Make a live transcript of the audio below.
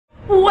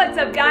What's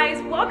up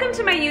guys? Welcome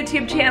to my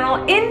YouTube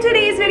channel. In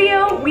today's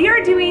video, we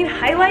are doing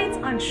highlights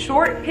on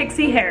short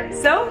pixie hair,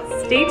 so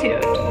stay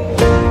tuned.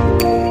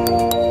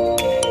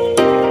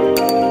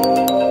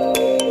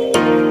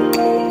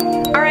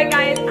 Alright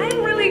guys,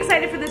 I'm really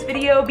excited for this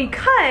video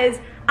because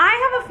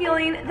I have a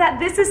feeling that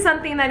this is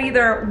something that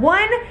either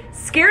one,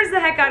 scares the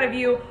heck out of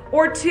you,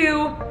 or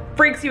two,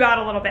 freaks you out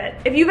a little bit.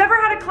 If you've ever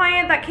had a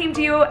client that came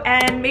to you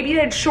and maybe they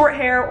had short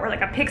hair or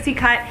like a pixie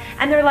cut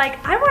and they're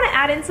like, I want to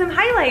add in some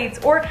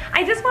highlights, or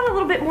I just want a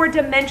little bit more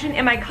dimension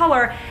in my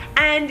color,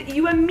 and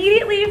you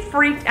immediately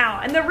freaked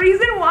out. And the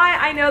reason why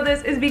I know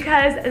this is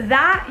because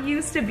that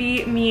used to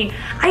be me.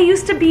 I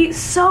used to be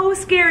so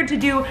scared to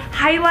do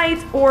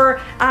highlights or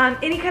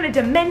any kind of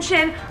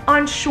dimension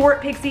on short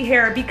pixie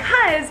hair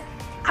because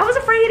I was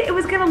afraid it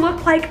was gonna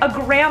look like a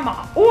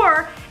grandma,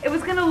 or it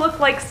was gonna look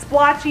like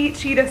splotchy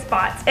cheetah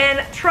spots.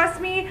 And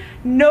trust me,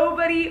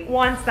 nobody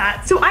wants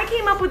that. So I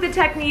came up with a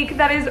technique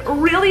that is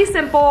really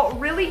simple,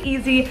 really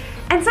easy,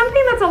 and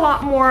something that's a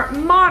lot more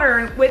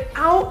modern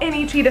without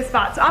any cheetah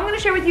spots. So I'm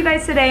gonna share with you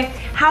guys today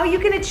how you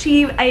can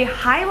achieve a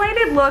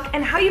highlighted look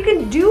and how you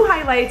can do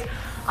highlights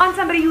on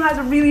somebody who has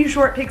really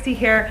short pixie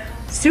hair.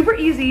 Super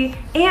easy,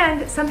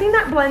 and something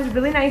that blends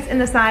really nice in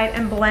the side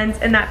and blends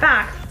in that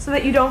back so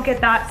that you don't get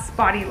that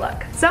spotty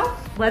look. So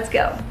let's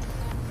go.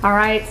 All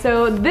right,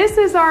 so this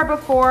is our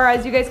before.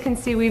 As you guys can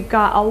see, we've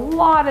got a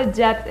lot of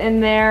depth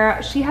in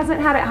there. She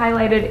hasn't had it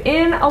highlighted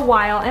in a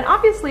while, and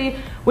obviously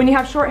when you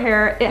have short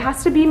hair, it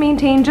has to be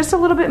maintained just a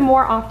little bit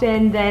more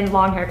often than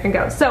long hair can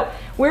go. So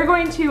we're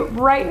going to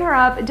brighten her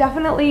up,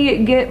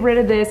 definitely get rid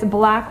of this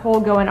black hole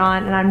going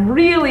on, and I'm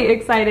really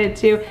excited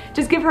to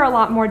just give her a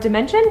lot more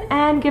dimension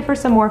and give her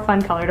some more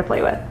fun color to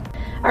play with.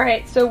 All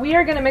right, so we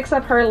are gonna mix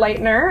up her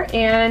lightener,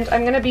 and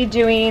I'm gonna be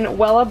doing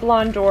Wella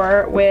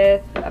Blondeur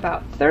with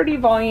about 30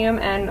 volume,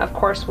 and of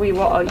course we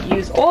will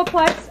use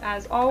Olaplex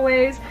as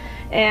always.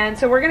 And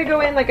so we're gonna go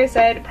in, like I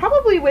said,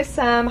 probably with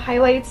some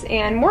highlights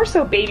and more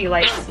so baby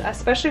lights,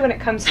 especially when it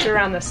comes to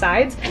around the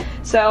sides.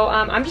 So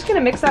I'm just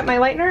gonna mix up my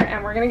lightener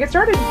and we're gonna get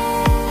started.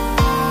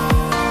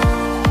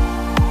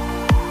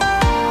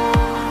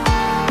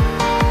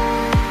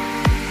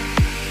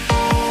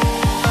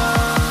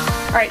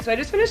 Alright, so I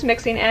just finished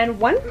mixing, and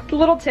one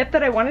little tip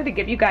that I wanted to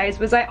give you guys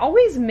was I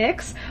always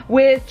mix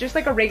with just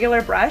like a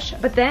regular brush,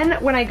 but then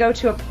when I go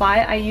to apply,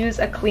 I use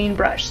a clean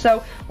brush.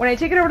 So when I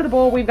take it over to the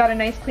bowl, we've got a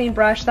nice clean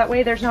brush. That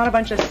way there's not a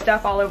bunch of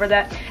stuff all over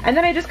that. And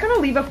then I just kind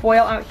of leave a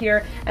foil out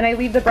here, and I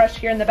leave the brush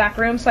here in the back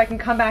room so I can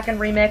come back and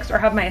remix or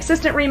have my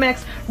assistant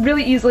remix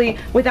really easily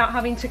without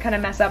having to kind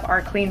of mess up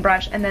our clean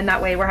brush, and then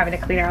that way we're having a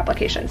cleaner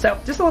application. So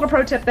just a little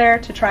pro tip there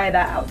to try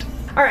that out.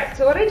 Alright,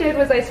 so what I did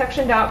was I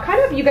sectioned out,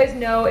 kind of, you guys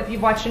know if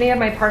you've watched any of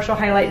my partial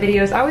highlight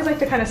videos, I always like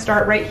to kind of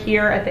start right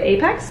here at the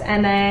apex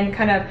and then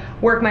kind of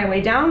work my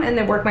way down and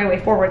then work my way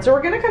forward. So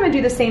we're going to kind of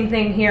do the same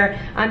thing here.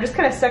 I'm just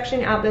kind of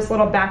sectioning out this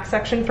little back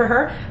section for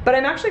her, but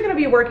I'm actually going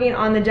to be working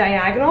on the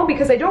diagonal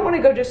because I don't want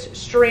to go just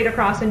straight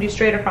across and do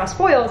straight across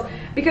foils,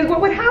 because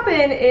what would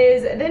happen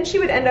is then she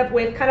would end up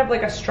with kind of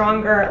like a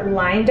stronger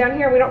line down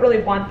here. We don't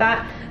really want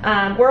that.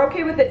 We're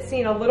okay with it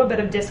seeing a little bit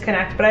of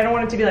disconnect, but I don't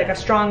want it to be like a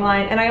strong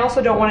line, and I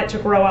also don't want it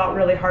to grow out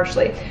really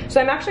harshly.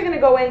 So I'm actually going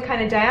to go in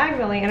kind of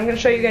diagonally, and I'm going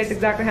to show you guys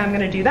exactly how I'm going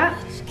to do that.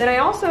 Then I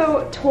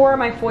also tore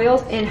my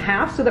foils in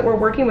half so that we're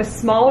working with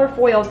smaller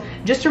foils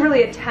just to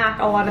really attack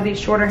a lot of these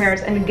shorter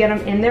hairs and to get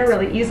them in there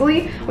really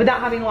easily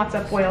without having lots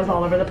of foils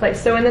all over the place.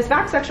 So in this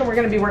back section, we're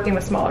going to be working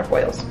with smaller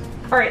foils.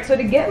 Alright, so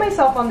to get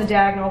myself on the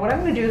diagonal, what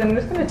I'm going to do is I'm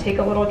just going to take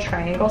a little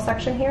triangle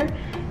section here,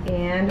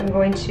 and I'm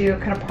going to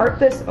kind of part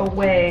this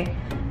away,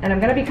 and I'm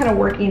going to be kind of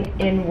working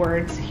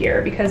inwards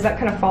here because that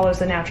kind of follows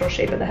the natural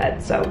shape of the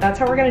head. So that's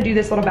how we're going to do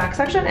this little back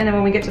section, and then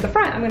when we get to the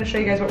front, I'm going to show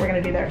you guys what we're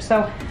going to do there.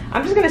 So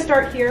I'm just going to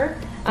start here,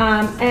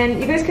 and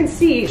you guys can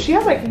see she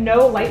has like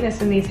no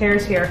lightness in these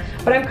hairs here,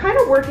 but I'm kind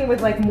of working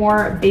with like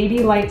more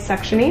baby light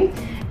sectioning,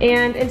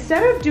 and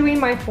instead of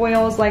doing my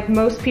foils like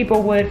most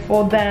people would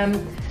fold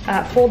them,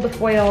 fold the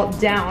foil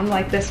down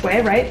like this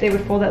way, right? They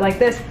would fold it like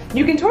this.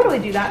 You can totally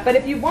do that, but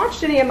if you've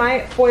watched any of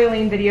my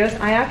foiling videos,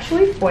 I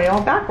actually foil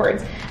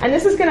backwards. And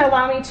this is gonna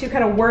allow me to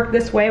kind of work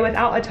this way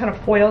without a ton of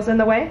foils in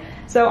the way.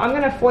 So I'm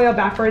gonna foil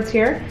backwards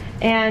here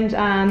and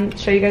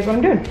show you guys what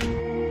I'm doing.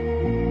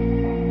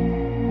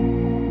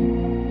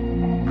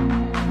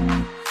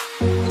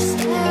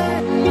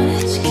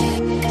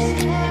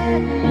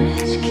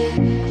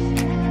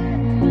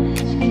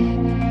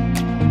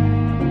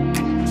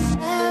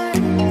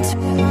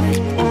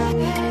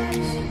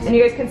 And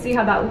you guys can see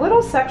how that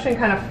little section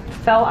kind of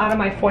fell out of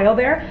my foil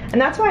there,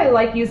 and that's why I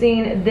like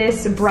using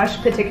this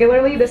brush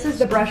particularly. This is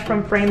the brush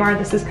from Framar.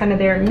 This is kind of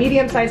their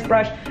medium-sized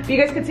brush. But you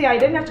guys can see I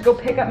didn't have to go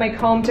pick up my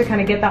comb to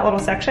kind of get that little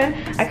section.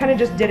 I kind of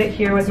just did it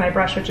here with my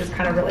brush, which is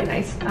kind of really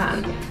nice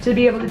to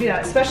be able to do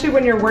that, especially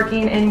when you're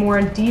working in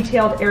more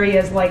detailed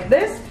areas like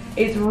this.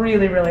 It's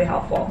really, really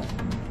helpful.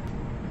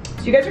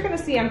 So you guys are going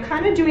to see I'm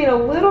kind of doing a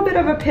little bit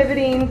of a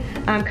pivoting,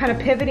 kind of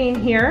pivoting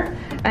here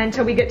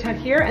until we get to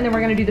here, and then we're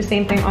going to do the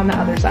same thing on the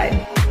other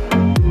side.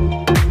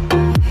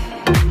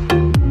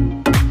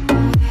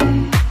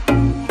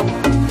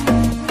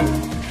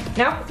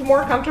 Now, if it's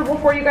more comfortable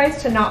for you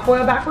guys to not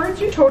foil backwards,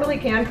 you totally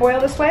can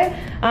foil this way.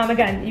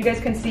 Again, you guys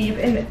can see you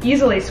can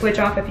easily switch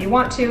off if you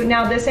want to.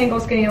 Now this angle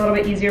is getting a little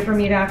bit easier for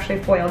me to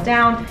actually foil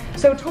down.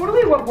 So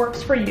totally what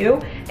works for you.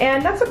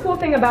 And that's the cool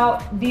thing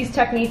about these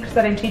techniques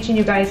that I'm teaching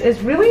you guys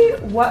is really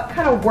what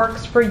kind of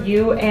works for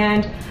you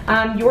and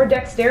your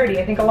dexterity.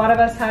 I think a lot of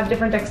us have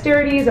different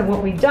dexterities of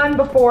what we've done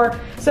before.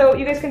 So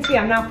you guys can see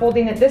I'm now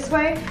folding it this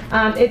way.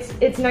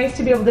 It's nice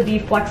to be able to be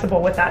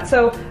flexible with that.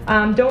 So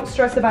don't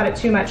stress about it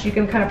too much. You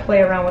can kind of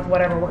play around with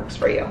whatever works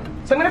for you.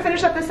 So I'm gonna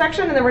finish up this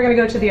section and then we're gonna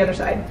go to the other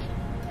side.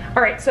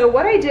 All right, so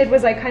what I did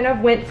was I kind of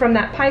went from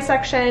that pie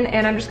section,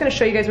 and I'm just gonna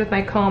show you guys with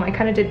my comb. I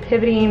kind of did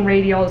pivoting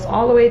radials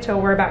all the way till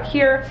we're about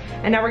here,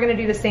 and now we're gonna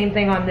do the same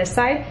thing on this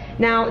side.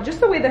 Now, just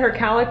the way that her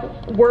calic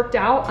worked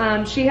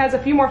out, she has a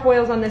few more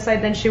foils on this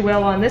side than she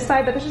will on this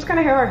side, but that's just kind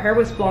of how her hair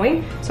was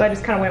flowing, so I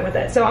just kind of went with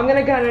it. So I'm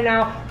gonna kind of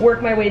now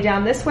work my way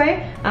down this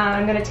way.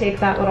 I'm gonna take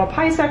that little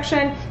pie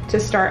section to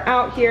start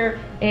out here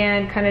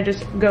and kind of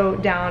just go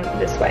down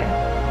this way.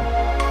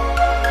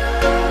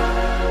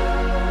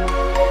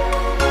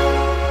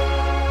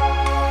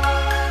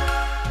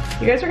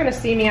 You guys are gonna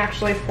see me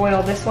actually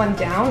foil this one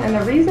down, and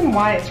the reason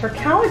why is her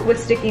calic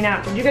was sticking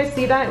out. Did you guys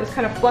see that? It was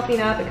kind of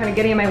fluffing up and kind of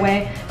getting in my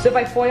way. So if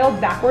I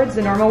foiled backwards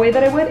the normal way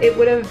that I would, it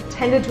would have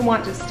tended to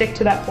want to stick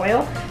to that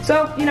foil.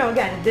 So, you know,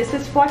 again, this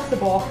is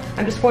flexible.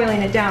 I'm just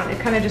foiling it down. It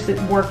kind of just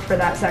worked for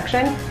that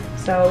section.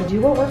 So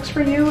do what works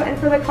for you and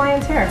for the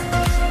client's hair.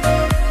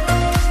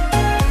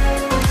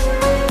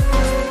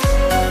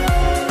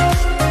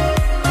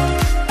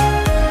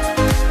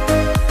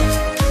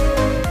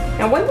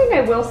 Now, one thing I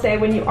will say,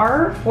 when you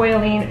are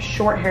foiling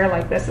short hair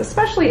like this,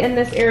 especially in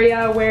this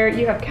area where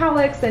you have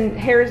cowlicks and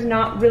hair is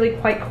not really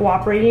quite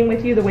cooperating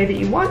with you the way that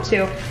you want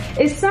to,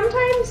 is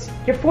sometimes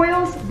your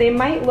foils, they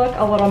might look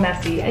a little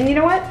messy. And you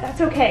know what?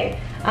 That's okay.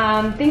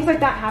 Things like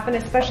that happen,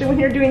 especially when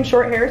you're doing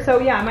short hair. So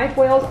yeah, my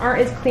foils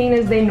aren't as clean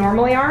as they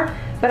normally are,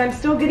 but I'm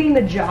still getting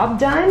the job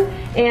done,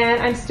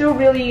 and I'm still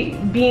really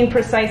being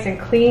precise and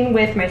clean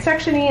with my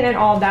sectioning and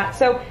all that.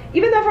 So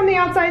even though from the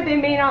outside they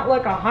may not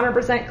look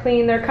 100%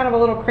 clean, they're kind of a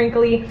little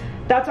crinkly,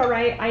 that's all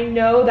right. I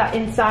know that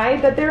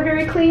inside that they're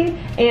very clean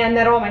and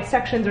that all my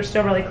sections are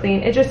still really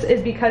clean. It just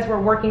is because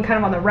we're working kind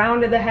of on the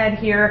round of the head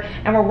here,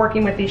 and we're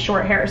working with these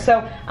short hairs.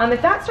 So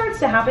if that starts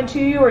to happen to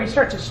you, or you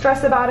start to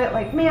stress about it,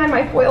 like, man,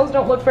 my foils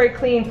don't look very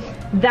clean,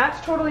 that's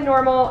totally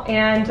normal,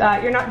 and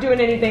you're not doing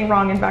anything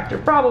wrong. In fact,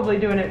 you're probably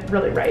doing it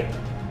really right.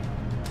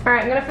 All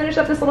right, I'm gonna finish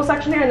up this little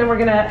section here, and then we're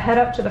gonna head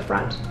up to the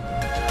front.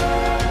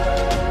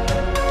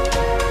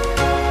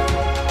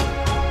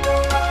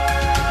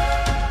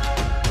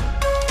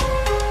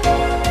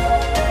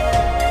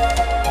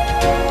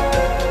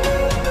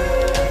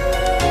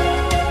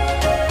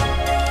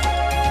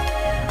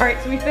 All right,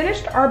 so we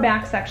finished our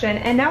back section,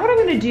 and now what I'm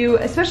gonna do,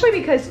 especially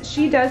because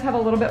she does have a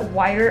little bit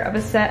wider of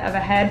a set of a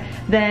head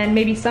than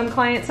maybe some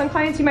clients. Some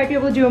clients you might be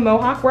able to do a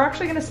mohawk. We're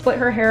actually gonna split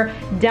her hair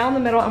down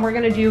the middle, and we're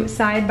gonna do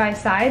side by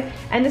side.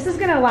 And this is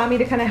gonna allow me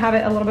to kind of have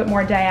it a little bit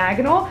more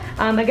diagonal,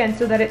 again,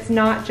 so that it's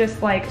not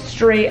just like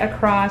straight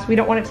across. We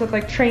don't want it to look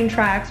like train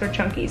tracks or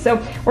chunky.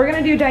 So we're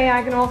gonna do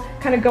diagonal,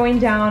 kind of going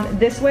down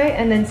this way,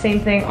 and then same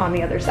thing on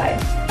the other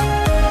side.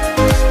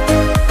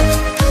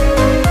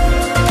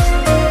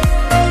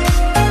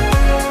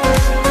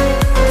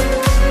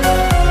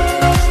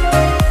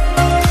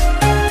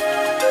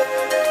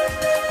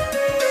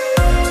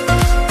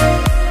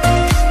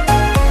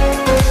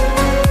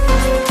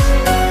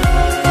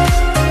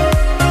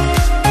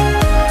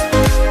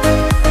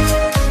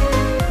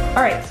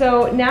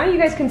 So now you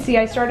guys can see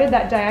I started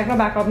that diagonal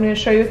back. I'm gonna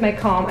show you with my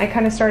comb. I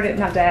kind of started,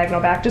 not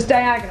diagonal back, just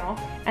diagonal.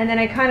 And then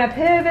I kind of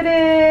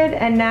pivoted,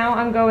 and now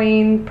I'm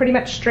going pretty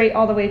much straight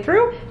all the way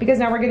through, because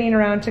now we're getting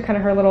around to kind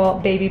of her little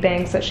baby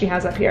bangs that she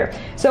has up here.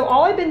 So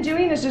all I've been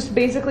doing is just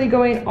basically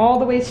going all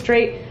the way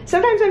straight.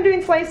 Sometimes I'm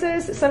doing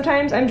slices,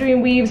 sometimes I'm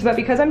doing weaves, but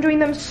because I'm doing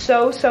them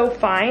so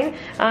fine,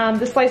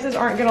 the slices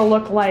aren't gonna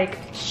look like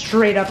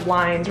straight up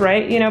lines,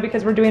 right? You know,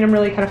 because we're doing them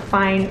really kind of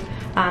fine,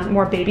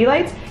 more baby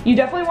lights. You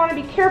definitely want to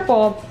be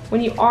careful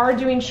when you are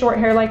doing short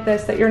hair like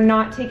this that you're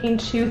not taking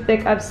too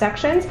thick of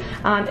sections.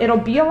 It'll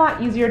be a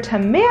lot easier to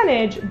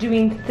manage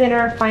doing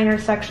thinner, finer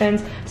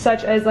sections,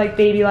 such as like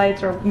baby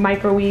lights or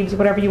microweaves,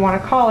 whatever you want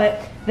to call it,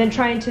 than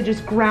trying to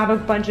just grab a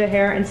bunch of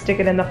hair and stick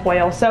it in the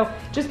foil. So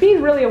just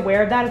being really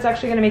aware of that, it's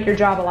actually going to make your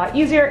job a lot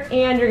easier,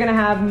 and you're going to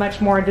have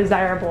much more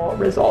desirable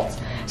results.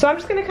 So I'm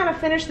just going to kind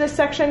of finish this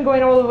section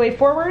going all the way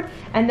forward,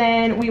 and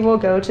then we will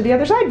go to the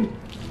other side.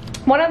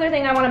 One other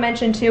thing I want to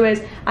mention too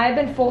is I've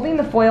been folding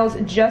the foils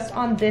just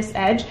on this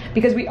edge,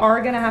 because we are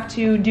going to have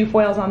to do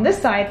foils on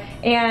this side,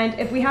 and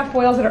if we have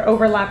foils that are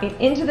overlapping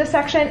into this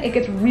section, it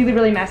gets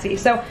really messy.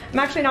 So I'm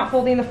actually not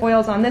folding the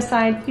foils on this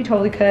side. You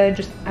totally could,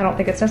 just I don't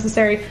think it's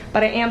necessary,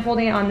 but I am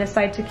folding it on this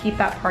side to keep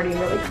that parting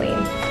really clean.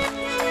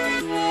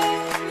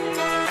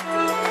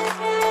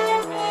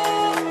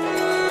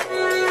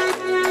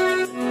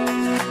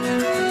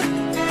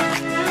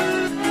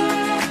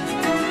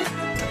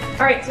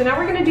 All right, so so now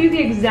we're gonna do the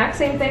exact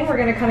same thing. We're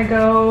gonna kind of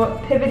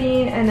go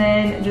pivoting and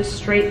then just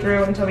straight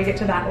through until we get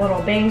to that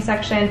little bang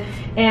section.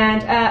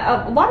 And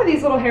a lot of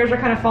these little hairs are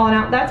kind of falling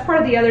out. That's part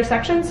of the other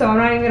section, so I'm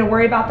not even gonna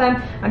worry about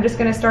them. I'm just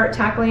gonna start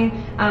tackling,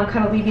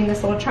 kind of leaving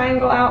this little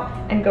triangle out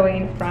and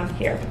going from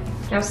here.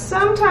 Now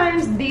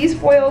sometimes these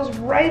foils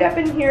right up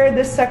in here,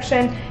 this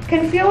section,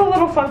 can feel a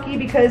little funky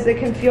because it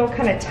can feel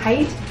kind of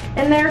tight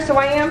in there. So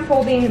I am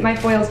folding my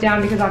foils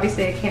down because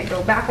obviously I can't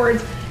go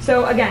backwards.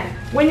 So again,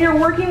 when you're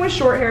working with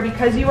short hair,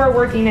 because you are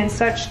working in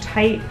such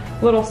tight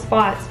little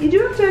spots, you do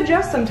have to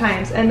adjust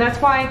sometimes. And that's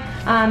why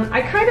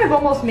I kind of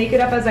almost make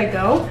it up as I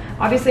go.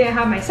 Obviously I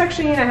have my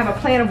sectioning, I have a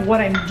plan of what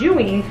I'm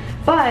doing,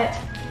 but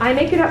I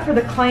make it up for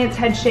the client's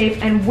head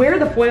shape and where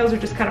the foils are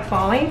just kind of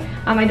falling.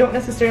 I don't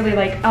necessarily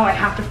like, oh, I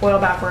have to foil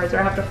backwards or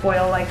I have to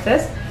foil like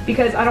this,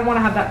 because I don't want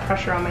to have that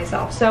pressure on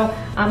myself. So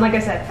like I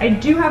said, I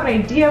do have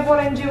an idea of what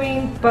I'm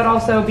doing, but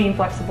also being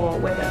flexible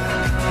with it.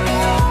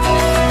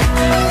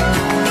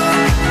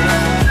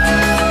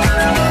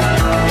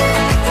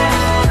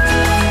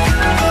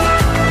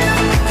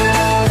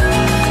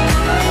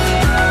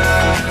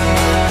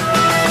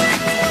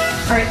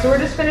 Alright, so we're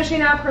just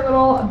finishing up her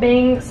little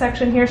bang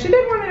section here. She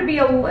did want it to be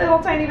a little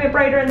tiny bit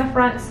brighter in the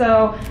front,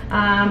 so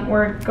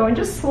we're going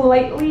just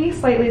slightly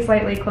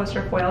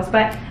closer foils.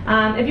 But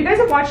if you guys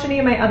have watched any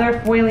of my other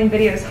foiling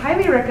videos,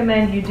 highly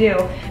recommend you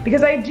do,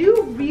 because I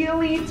do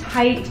really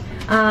tight,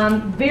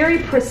 very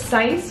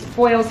precise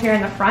foils here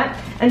in the front.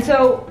 And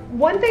so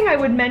one thing I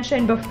would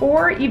mention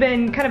before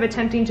even kind of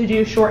attempting to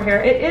do short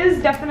hair, it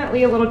is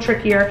definitely a little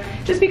trickier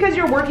just because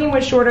you're working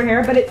with shorter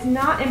hair, but it's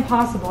not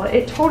impossible.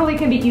 It totally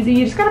can be easy.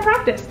 You just gotta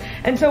practice.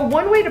 And so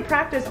one way to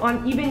practice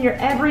on even your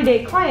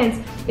everyday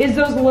clients is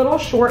those little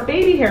short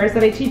baby hairs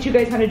that I teach you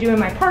guys how to do in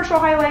my partial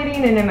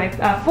highlighting and in my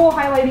full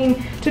highlighting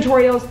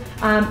tutorials.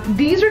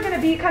 These are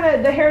gonna be kind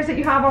of the hairs that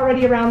you have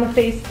already around the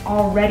face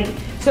already.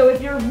 So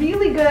if you're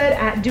really good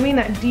at doing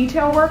that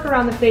detail work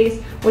around the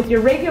face with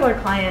your regular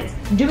clients,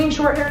 doing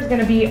short hair is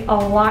gonna be a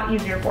lot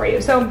easier for you.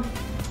 So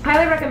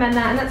highly recommend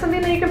that, and that's something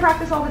that you can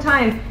practice all the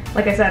time,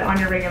 like I said, on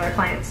your regular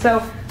clients.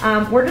 So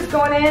we're just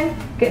going in,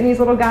 getting these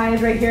little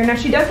guys right here. Now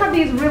she does have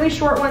these really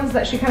short ones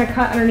that she kind of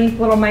cut underneath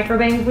little micro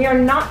bangs. We are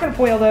not gonna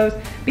foil those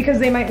because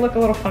they might look a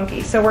little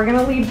funky. So we're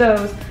gonna leave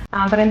those,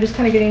 but I'm just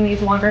kind of getting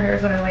these longer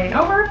hairs that are laying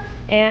over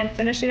and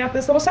finishing up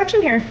this little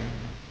section here.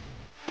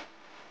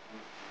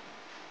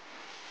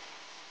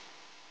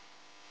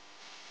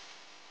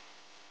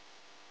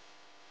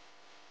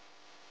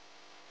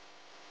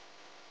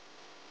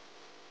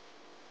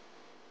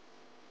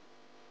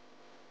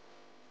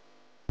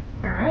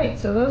 Alright,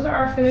 so those are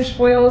our finished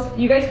foils.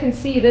 You guys can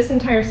see this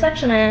entire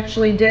section I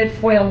actually did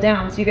foil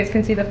down. So you guys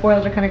can see the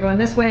foils are kind of going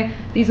this way.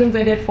 These ones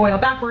I did foil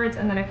backwards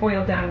and then I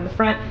foiled down in the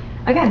front.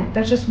 Again,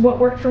 that's just what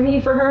worked for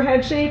me for her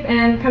head shape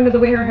and kind of the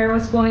way her hair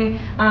was flowing.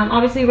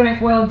 Obviously when I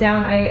foiled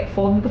down, I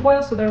folded the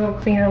foils so they're a little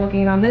cleaner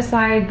looking on this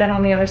side than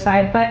on the other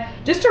side. But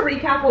just to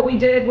recap, what we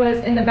did was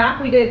in the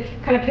back, we did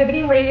kind of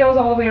pivoting radials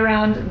all the way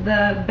around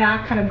the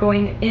back, kind of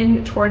going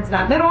in towards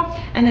that middle.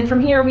 And then from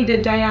here we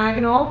did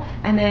diagonal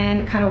and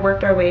then kind of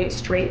worked our way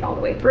straight all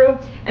the way through.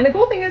 And the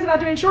cool thing is about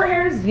doing short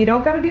hairs, you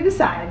don't gotta do the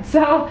sides.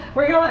 So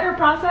we're gonna let her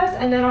process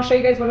and then I'll show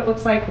you guys what it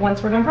looks like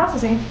once we're done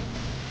processing.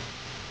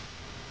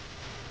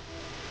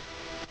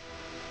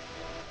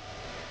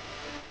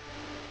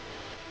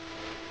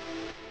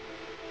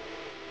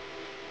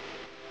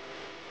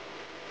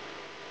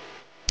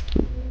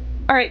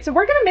 All right, so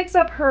we're gonna mix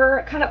up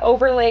her kind of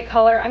overlay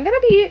color. I'm gonna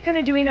be kind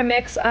of doing a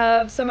mix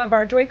of some of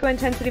our Joico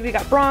Intensity. We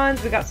got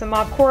bronze, we got some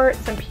mauve quartz,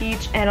 some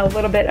peach, and a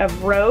little bit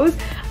of rose.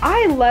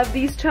 I love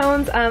these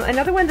tones.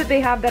 Another one that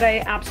they have that I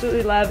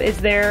absolutely love is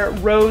their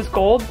rose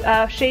gold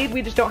shade.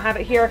 We just don't have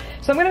it here.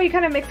 So I'm gonna be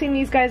kind of mixing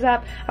these guys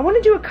up. I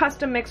wanna do a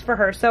custom mix for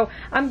her. So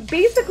I'm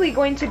basically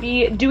going to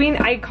be doing,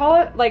 I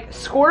call it like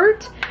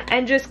squirt,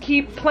 and just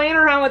keep playing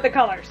around with the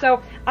color.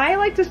 So I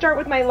like to start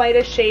with my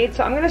lightest shade.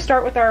 So I'm gonna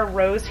start with our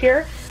rose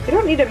here. We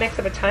don't need to mix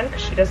up a ton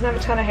because she doesn't have a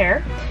ton of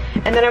hair.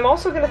 And then I'm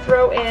also gonna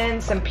throw in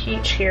some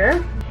peach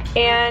here.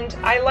 And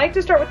I like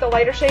to start with the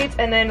lighter shades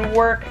and then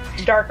work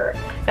darker.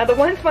 Now the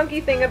one funky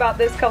thing about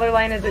this color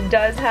line is it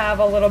does have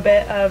a little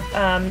bit of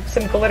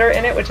some glitter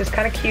in it, which is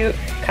kind of cute,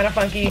 kind of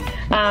funky.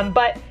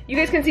 But you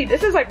guys can see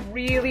this is like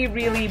really,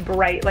 really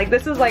bright. Like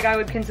this is like I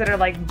would consider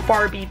like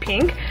Barbie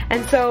pink.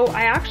 And so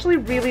I actually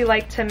really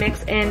like to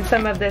mix in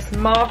some of this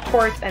mauve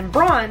quartz and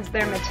bronze,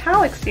 their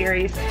metallic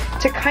series,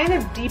 to kind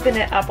of deepen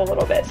it up a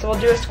little bit. So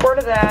we'll do a squirt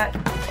of that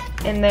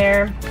in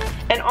there.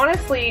 And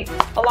honestly,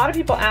 a lot of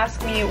people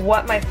ask me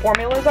what my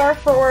formulas are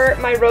for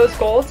my rose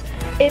golds.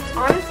 It's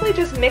honestly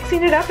just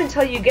mixing it up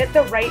until you get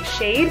the right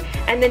shade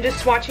and then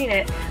just swatching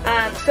it.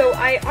 So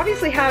I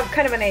obviously have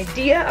kind of an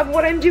idea of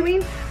what I'm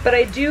doing, but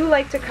I do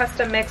like to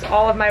custom mix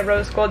all of my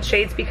rose gold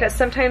shades because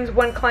sometimes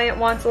one client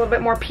wants a little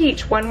bit more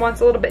peach, one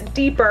wants a little bit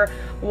deeper,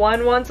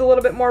 one wants a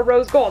little bit more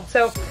rose gold.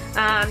 So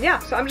yeah,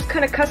 so I'm just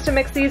kind of custom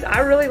mix these. I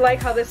really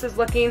like how this is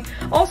looking.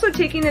 Also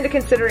taking into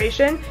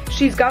consideration,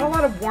 she's got a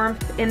lot of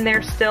warmth in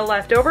there still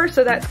left over,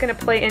 so that's gonna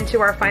play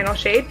into our final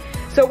shade.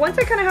 So once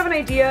I kind of have an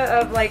idea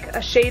of like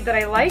a shade that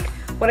I like,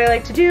 what I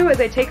like to do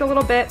is I take a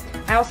little bit,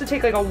 I also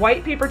take like a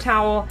white paper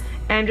towel,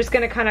 and I'm just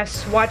gonna kind of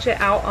swatch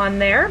it out on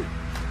there.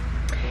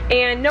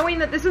 And knowing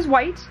that this is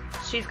white,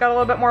 she's got a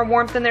little bit more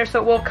warmth in there,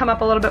 so it will come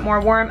up a little bit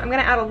more warm. I'm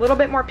gonna add a little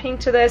bit more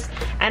pink to this,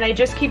 and I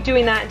just keep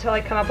doing that until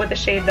I come up with a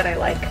shade that I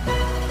like.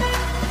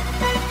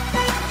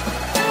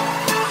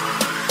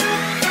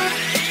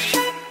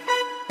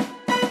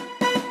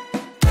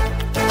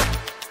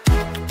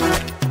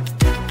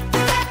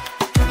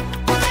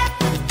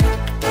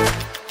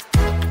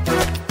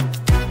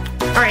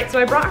 So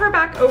I brought her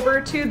back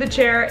over to the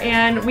chair,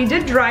 and we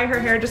did dry her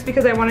hair just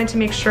because I wanted to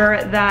make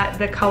sure that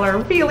the color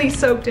really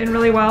soaked in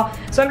really well.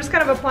 So I'm just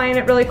kind of applying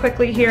it really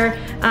quickly here,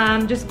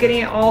 just getting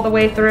it all the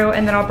way through,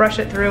 and then I'll brush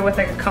it through with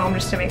like a comb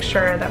just to make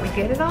sure that we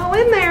get it all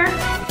in there.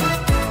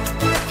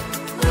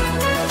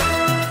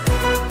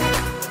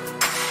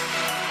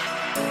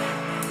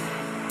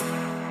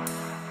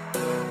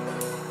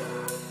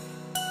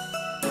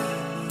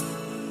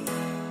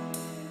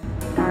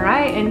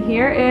 Alright, and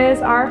here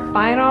is our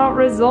final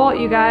result,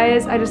 you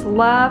guys. I just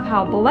love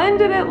how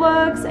blended it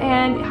looks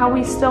and how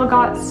we still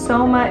got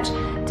so much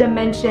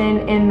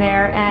dimension in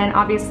there, and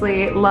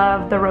obviously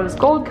love the rose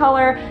gold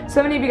color.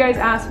 So many of you guys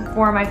asked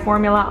for my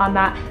formula on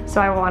that,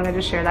 so I wanted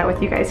to share that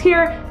with you guys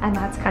here, and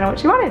that's kind of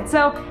what you wanted.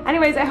 So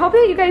anyways, I hope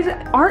that you guys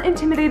aren't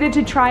intimidated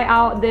to try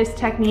out this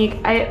technique.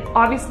 It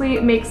obviously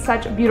makes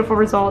such beautiful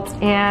results,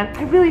 and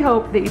I really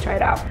hope that you try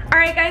it out.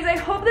 Alright guys, I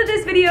hope that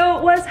this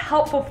video was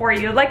helpful for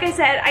you. Like I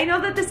said, I know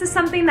that this is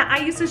something that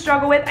I used to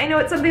struggle with. I know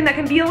it's something that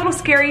can be a little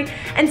scary,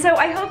 and so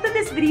I hope that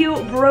this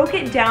video broke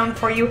it down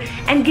for you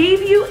and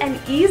gave you an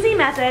easy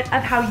method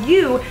of how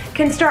you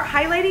can start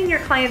highlighting your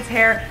clients'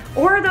 hair,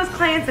 or those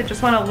clients that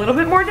just want a little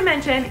bit more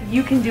dimension,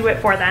 you can do it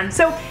for them.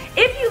 So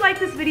if you like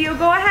this video,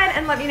 go ahead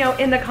and let me know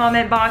in the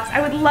comment box.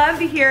 I would love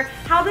to hear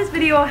how this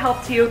video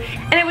helped you,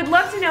 and I would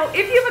love to know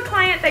if you have a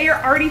client that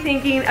you're already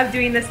thinking of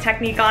doing this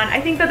technique on.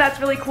 I think that that's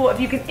really cool if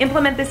you can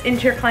implement this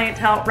into your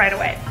clientele right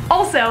away.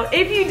 Also,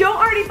 if you don't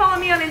already follow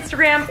me on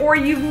Instagram, or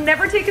you've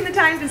never taken the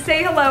time to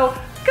say hello,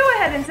 go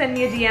ahead and send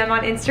me a DM on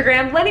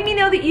Instagram letting me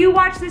know that you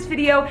watched this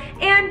video,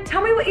 and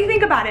tell me what you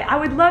think about it. I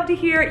would love to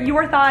hear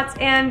your thoughts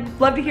and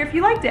love to hear if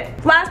you liked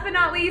it. Last but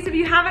not least, if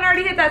you haven't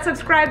already hit that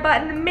subscribe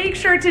button, make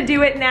sure to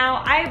do it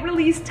now. I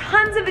release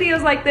tons of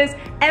videos like this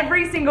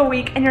every single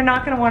week, and you're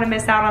not gonna wanna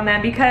miss out on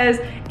them because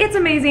it's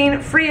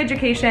amazing, free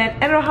education,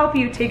 and it'll help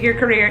you take your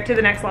career to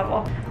the next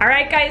level. All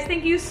right guys,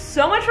 thank you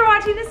so much for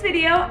watching this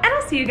video, and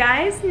I'll see you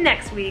guys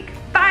next week.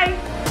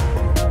 Bye.